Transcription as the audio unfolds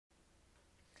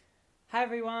Hi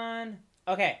everyone!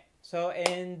 Okay, so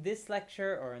in this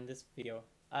lecture or in this video,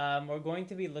 we're going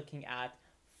to be looking at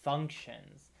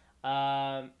functions.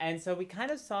 And so we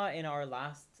kind of saw in our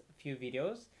last few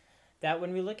videos that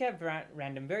when we look at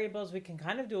random variables, we can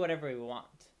kind of do whatever we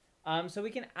want. So we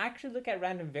can actually look at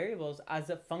random variables as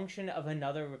a function of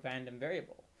another random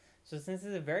variable. So since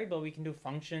it's a variable, we can do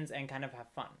functions and kind of have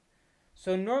fun.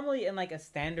 So normally in like a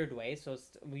standard way, so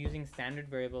we're using standard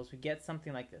variables, we get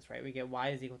something like this, right? We get y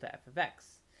is equal to f of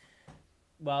x.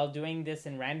 While doing this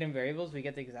in random variables, we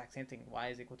get the exact same thing, y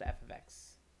is equal to f of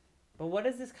x. But what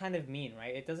does this kind of mean,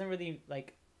 right? It doesn't really,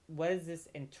 like, what is this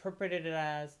interpreted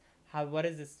as? What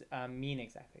does this mean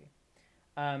exactly?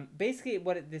 Basically,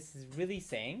 this is really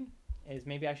saying is,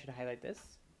 maybe I should highlight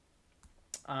this.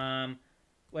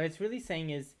 What it's really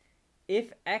saying is,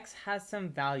 if x has some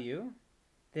value,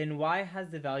 then y has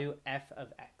the value f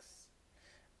of x.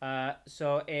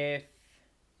 So if,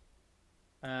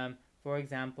 for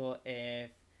example,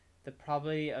 if the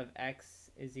probability of x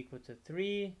is equal to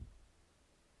 3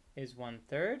 is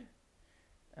 1/3,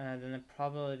 then the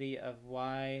probability of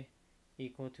y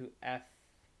equal to f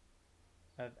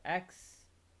of x,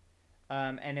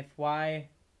 and if y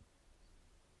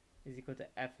is equal to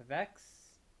f of x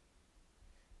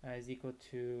is equal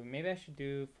to, maybe I should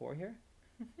do 4 here,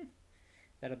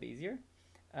 that'll be easier,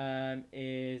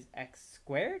 is x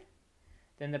squared,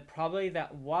 then the probability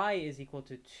that y is equal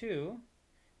to 2,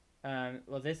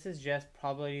 well, this is just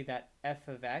probability that f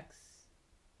of x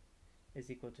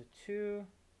is equal to 2.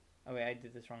 Oh wait, I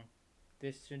did this wrong.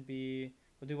 This should be,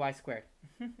 we'll do y squared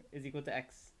is equal to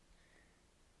x.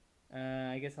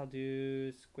 I guess I'll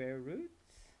do square root.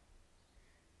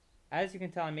 As you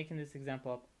can tell, I'm making this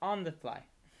example up on the fly.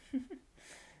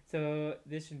 So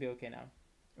this should be okay now,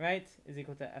 right? Is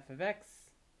equal to f of x.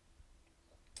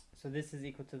 So this is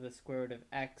equal to the square root of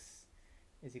x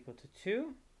is equal to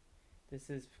 2. This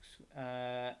is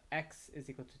x is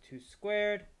equal to 2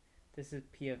 squared. This is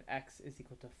p of x is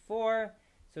equal to 4.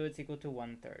 So it's equal to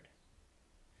 1/3.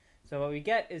 So what we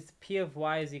get is p of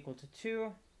y is equal to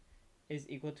 2 is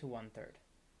equal to 1/3.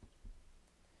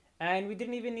 And we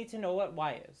didn't even need to know what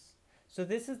y is. So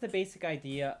this is the basic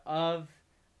idea of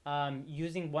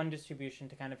using one distribution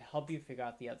to kind of help you figure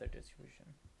out the other distribution.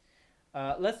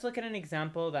 Let's look at an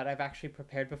example that I've actually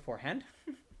prepared beforehand.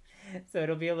 So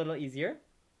it'll be a little easier.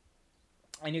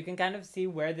 And you can kind of see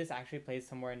where this actually plays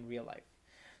somewhere in real life.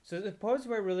 So suppose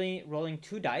we're really rolling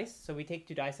 2 dice. So we take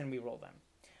 2 dice and we roll them.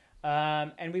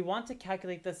 And we want to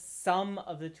calculate the sum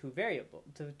of the two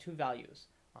values.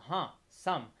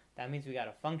 Sum. That means we got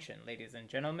a function, ladies and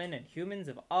gentlemen, and humans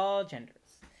of all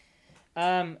genders.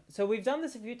 So we've done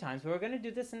this a few times, but we're going to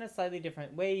do this in a slightly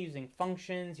different way, using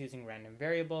functions, using random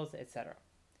variables, etc.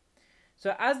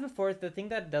 So as before, the thing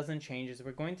that doesn't change is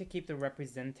we're going to keep the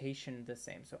representation the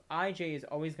same. So ij is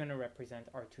always going to represent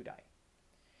our 2 die.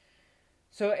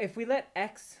 So if we let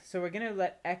x, so we're going to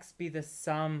let x be the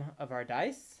sum of our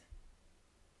dice.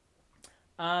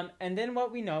 And then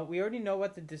what we already know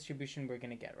what the distribution we're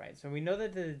going to get, right? So we know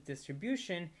that the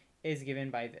distribution is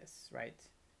given by this, right?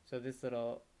 So this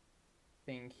little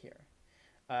thing here.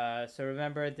 So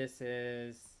remember, this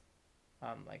is,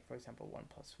 like, for example, 1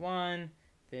 plus 1.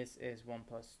 This is 1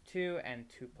 plus 2 and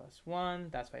 2 plus 1.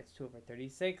 That's why it's 2 over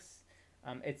 36,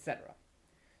 etc.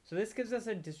 So this gives us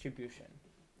a distribution.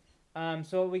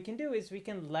 So what we can do is we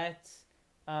can let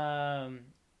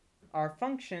our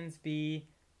functions be,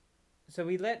 so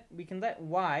we can let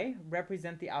y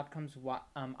represent the outcomes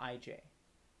ij,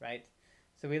 right?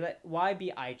 So we let y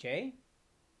be ij.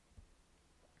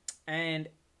 And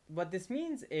what this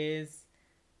means is,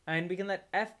 and we can let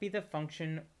f be the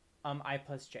function I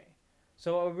plus j.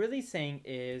 So what we're really saying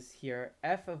is here,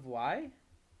 f of y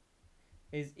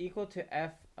is equal to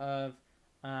f of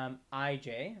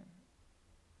ij.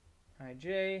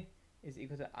 ij is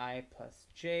equal to I plus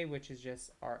j, which is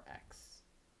just our x.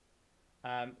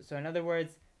 So in other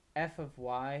words, f of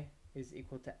y is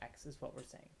equal to x is what we're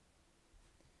saying.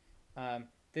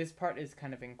 This part is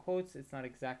kind of in quotes. It's not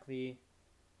exactly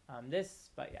this,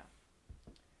 but yeah.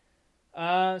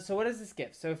 So what does this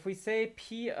give? So if we say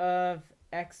p of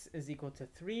x is equal to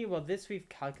 3, well, this we've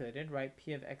calculated, right?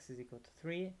 P of x is equal to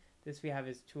 3. This we have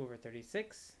is 2 over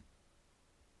 36.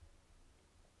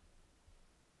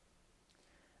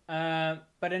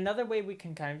 But another way we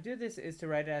can kind of do this is to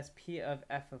write it as p of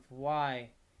f of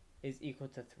y is equal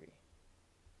to 3.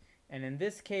 And in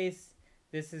this case,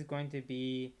 this is going to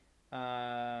be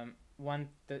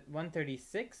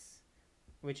 136,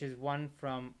 which is 1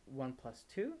 from 1 plus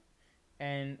 2,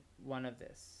 and 1 of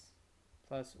this,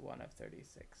 plus 1 of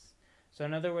 36. So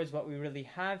in other words, what we really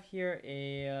have here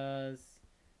is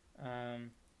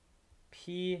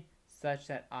p such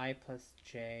that I plus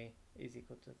j is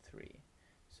equal to 3.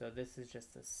 So this is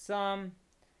just the sum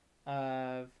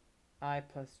of I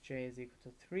plus j is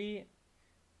equal to 3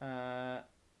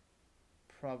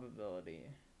 probability.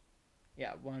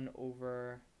 Yeah, 1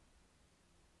 over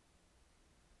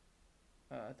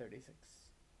 36.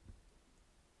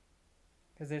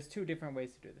 Because there's two different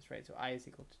ways to do this, right? So I is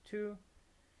equal to 2,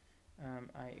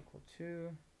 I equal 2,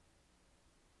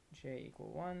 j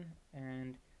equal 1,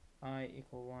 and I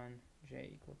equal 1,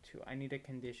 j equal 2. I need a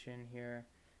condition here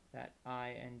that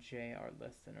I and j are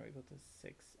less than or equal to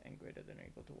 6 and greater than or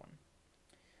equal to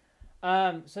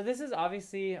 1. So this is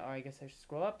obviously, or I guess I should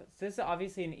scroll up. So this is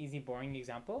obviously an easy, boring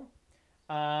example.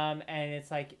 And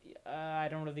it's like, I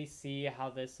don't really see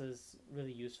how this is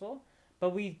really useful.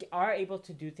 But we are able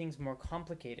to do things more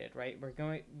complicated, right?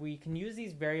 We can use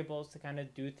these variables to kind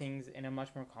of do things in a much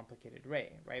more complicated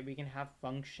way, right? We can have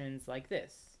functions like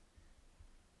this.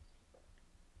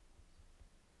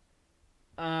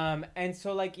 And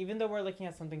so like, even though we're looking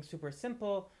at something super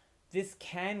simple, this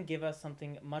can give us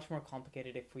something much more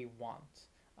complicated if we want.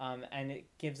 And it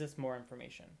gives us more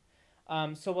information.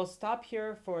 So we'll stop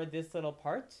here for this little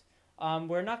part.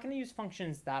 We're not going to use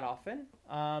functions that often,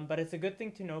 but it's a good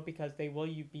thing to know because they will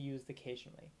be used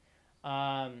occasionally.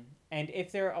 And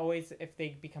if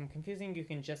they become confusing, you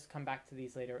can just come back to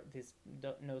these later, these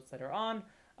notes later on,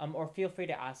 or feel free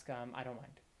to ask. I don't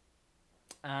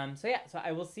mind. So yeah, so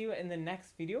I will see you in the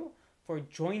next video for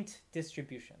joint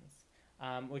distributions,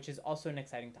 which is also an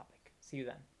exciting topic. See you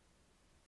then.